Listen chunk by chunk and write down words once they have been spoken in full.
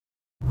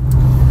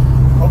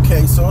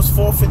So it's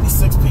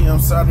 4:56 p.m.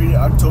 Saturday,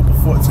 October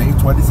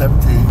 14th,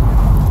 2017.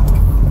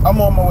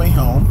 I'm on my way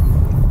home.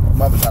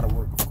 Mother got to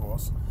work, of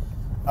course.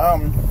 I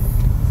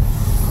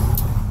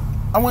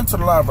went to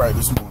the library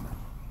this morning.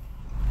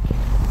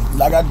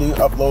 Like I do,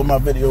 upload my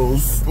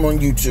videos on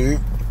YouTube.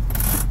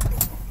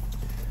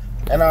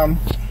 And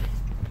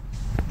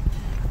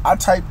I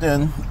typed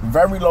in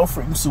very low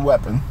frequency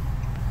weapon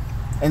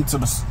into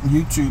the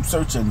YouTube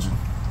search engine.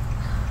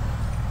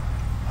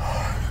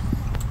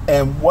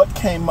 And what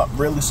came up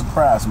really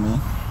surprised me.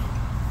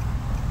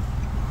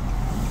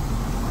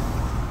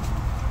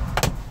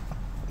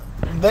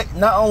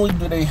 Not only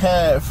do they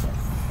have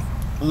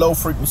low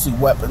frequency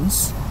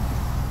weapons,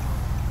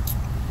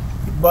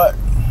 but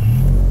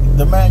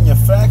the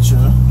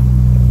manufacturer,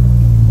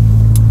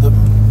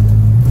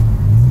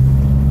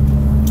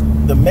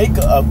 the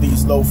maker of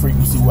these low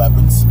frequency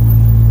weapons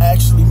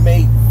actually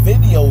made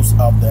videos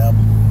of them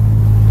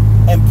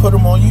and put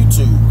them on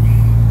YouTube.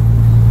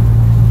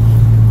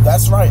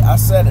 That's right, I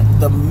said it.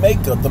 The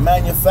maker, the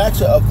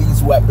manufacturer of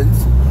these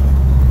weapons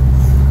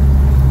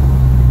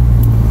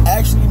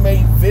actually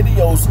made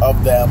videos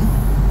of them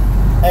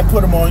and put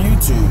them on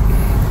YouTube.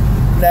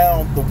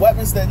 Now, the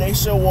weapons that they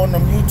show on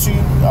them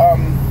YouTube,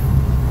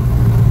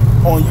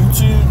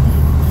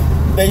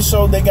 they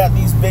show they got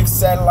these big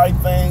satellite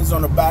things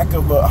on the back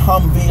of a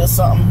Humvee or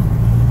something.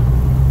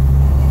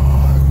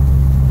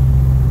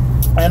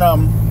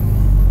 And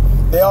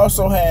they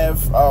also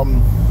have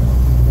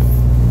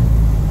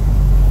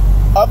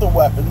other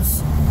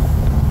weapons,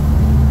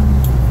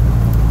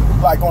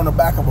 like on the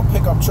back of a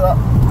pickup truck,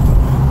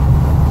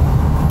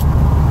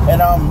 and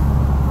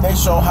they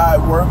show how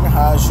it works and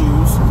how it's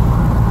used.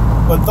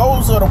 But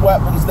those are the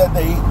weapons that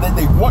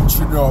they want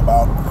you to know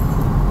about.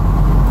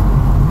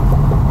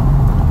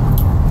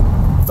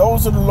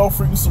 Those are the low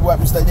frequency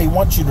weapons that they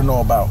want you to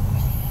know about.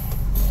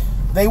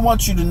 They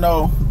want you to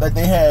know that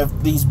they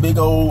have these big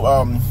old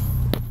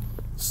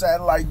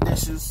satellite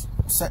dishes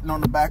sitting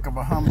on the back of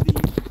a Humvee.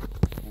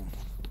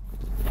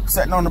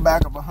 Sitting on the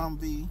back of a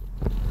Humvee,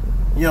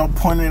 you know,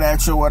 pointed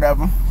at you or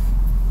whatever,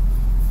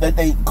 that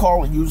they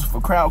call it used for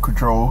crowd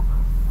control.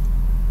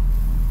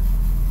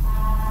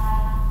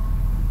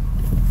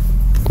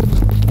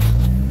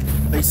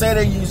 They say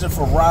they use it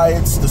for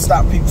riots, to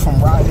stop people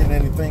from rioting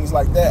and things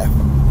like that.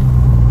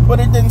 But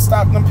it didn't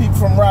stop them people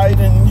from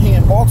rioting here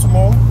in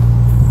Baltimore.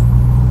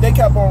 They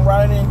kept on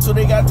rioting until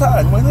they got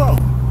tired and went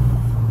home.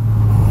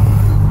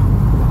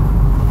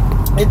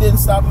 It didn't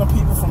stop them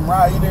people from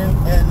rioting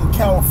in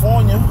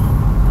California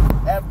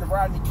after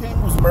Rodney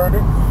King was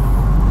murdered,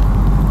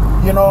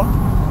 you know.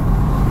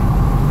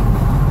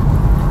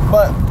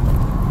 But,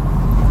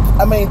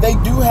 I mean, they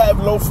do have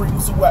low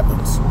frequency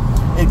weapons.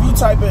 If you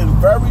type in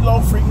very low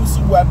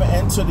frequency weapon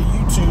into the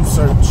YouTube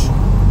search,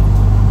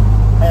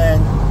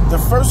 and the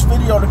first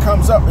video that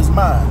comes up is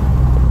mine.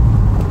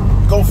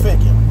 Go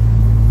figure.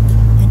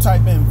 You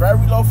type in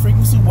very low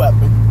frequency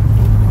weapon,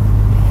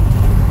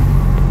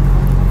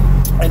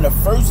 and the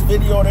first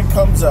video that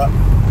comes up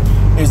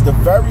is the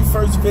very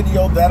first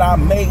video that I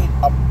made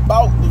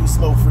about these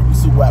low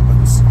frequency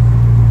weapons.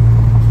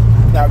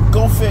 Now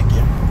go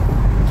figure.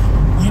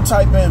 You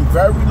type in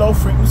very low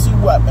frequency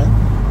weapon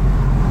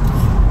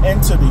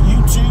into the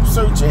YouTube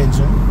search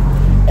engine,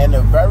 and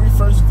the very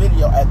first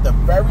video at the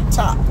very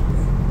top,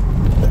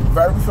 the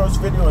very first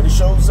video that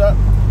shows up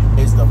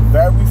is the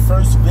very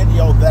first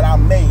video that I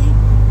made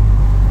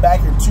back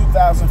in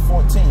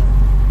 2014.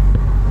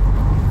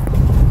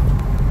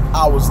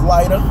 I was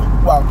lighter,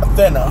 well,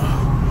 thinner.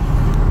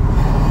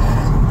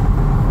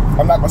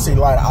 I'm not gonna say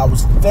lighter. I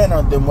was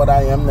thinner than what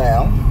I am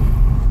now.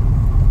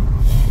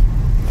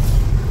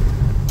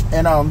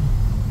 And I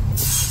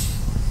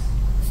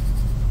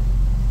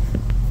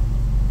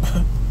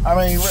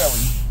mean,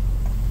 really,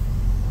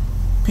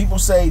 people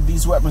say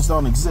these weapons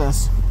don't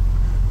exist,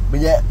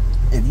 but yet,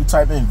 if you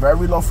type in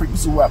very low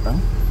frequency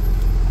weapon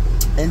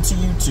into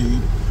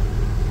YouTube,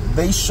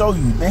 they show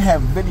you, they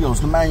have videos.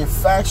 The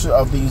manufacturer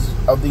of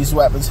these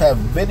weapons have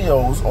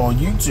videos on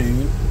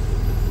YouTube,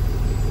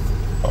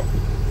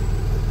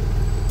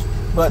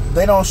 but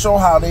they don't show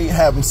how they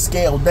have them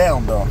scaled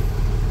down though.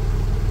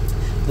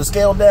 The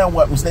scaled down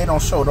weapons, they don't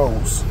show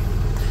those.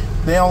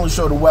 They only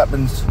show the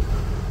weapons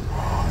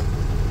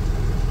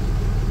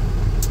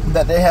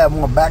that they have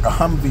on the back of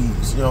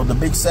Humvees, you know, the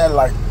big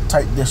satellite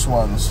type dish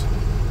ones.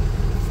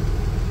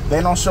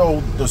 They don't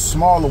show the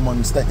smaller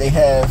ones that they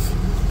have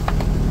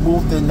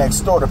moved in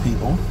next door to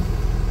people.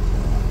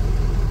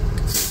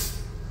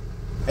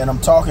 And I'm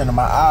talking and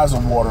my eyes are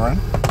watering.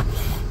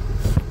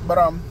 But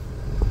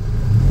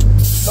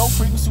low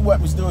frequency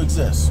weapons do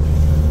exist.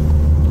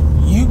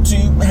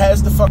 YouTube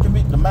has the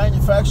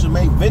manufacturer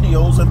made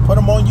videos and put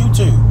them on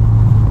YouTube.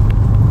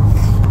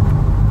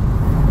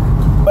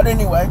 But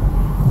anyway,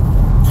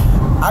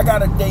 I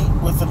got a date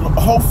with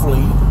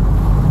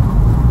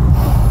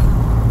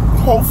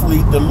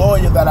hopefully the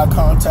lawyer that I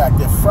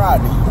contacted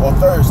Friday or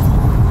Thursday.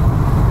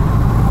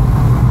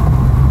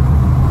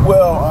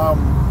 Well,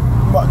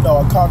 no,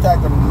 I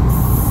contacted him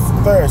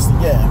Thursday,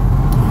 yeah.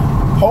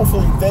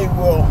 hopefully they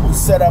will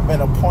set up an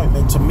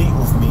appointment to meet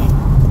with me,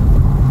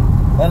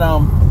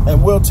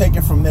 and we'll take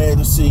it from there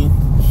to see,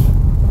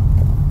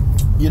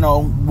 you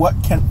know, what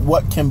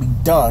can be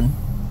done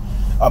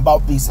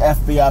about these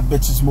FBI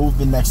bitches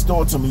moving next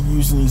door to me,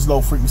 using these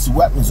low frequency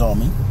weapons on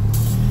me,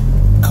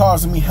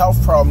 causing me health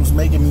problems,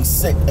 making me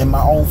sick in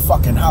my own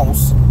fucking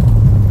house.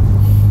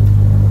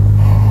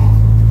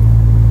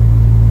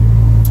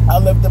 I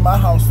lived in my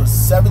house for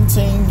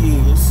 17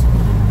 years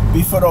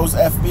before those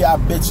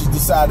FBI bitches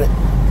decided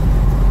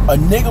a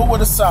nigga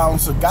with a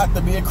silencer got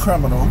to be a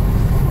criminal.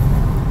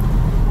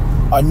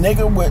 A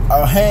nigga with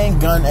a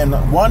handgun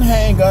and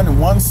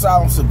one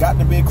silencer got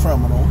to be a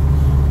criminal,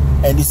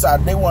 and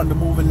decided they wanted to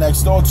move in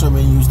next door to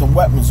me and use them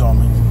weapons on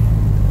me.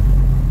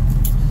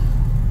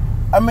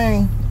 I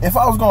mean, if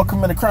I was going to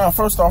commit a crime,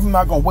 first off, I'm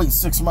not going to wait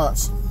 6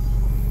 months.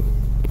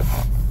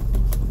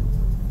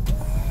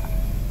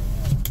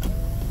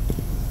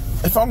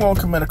 If I'm going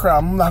to commit a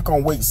crime, I'm not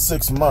going to wait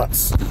 6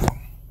 months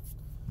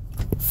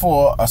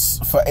for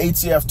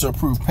ATF to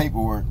approve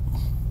paperwork.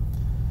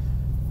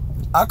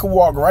 I could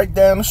walk right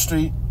down the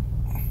street.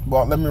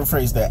 Well, let me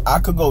rephrase that. I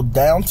could go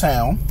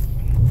downtown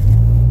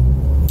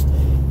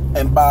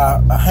and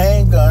buy a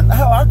handgun.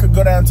 Hell, I could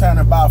go downtown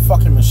and buy a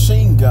fucking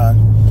machine gun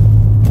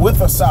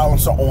with a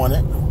silencer on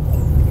it.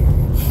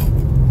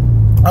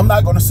 I'm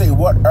not going to say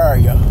what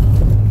area,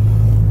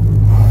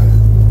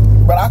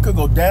 but I could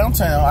go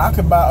downtown, I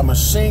could buy a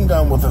machine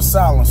gun with a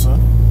silencer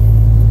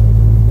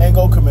and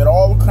go commit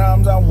all the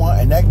crimes I want,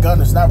 and that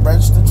gun is not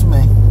registered to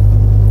me.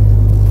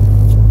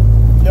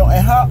 You know,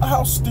 and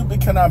how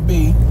stupid can I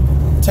be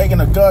taking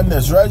a gun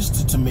that's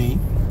registered to me?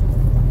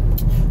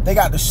 They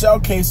got the shell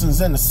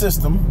casings in the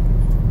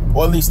system,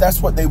 or at least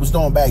that's what they was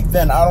doing back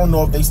then. I don't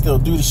know if they still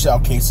do the shell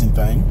casing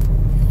thing.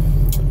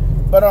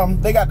 But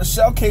they got the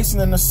shell casing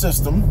in the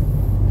system,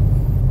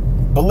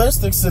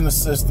 ballistics in the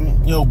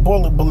system, you know,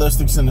 bullet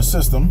ballistics in the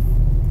system.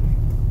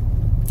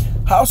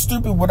 How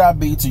stupid would I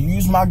be to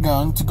use my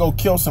gun to go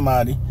kill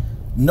somebody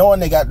knowing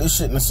they got this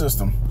shit in the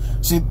system?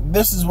 See,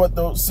 this is what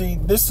those, see,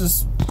 this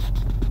is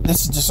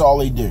just all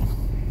they do.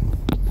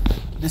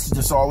 This is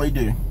just all they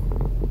do.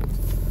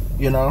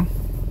 You know?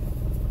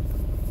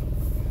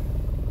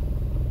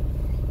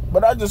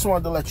 But I just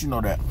wanted to let you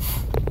know that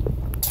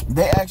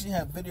they actually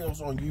have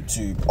videos on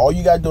YouTube. All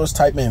you gotta do is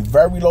type in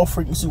very low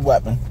frequency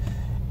weapon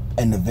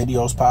and the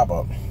videos pop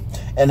up.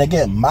 And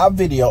again, my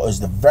video is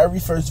the very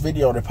first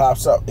video that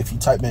pops up if you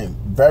type in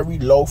very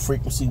low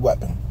frequency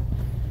weapon.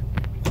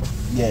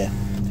 Yeah.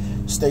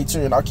 Stay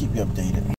tuned. I'll keep you updated.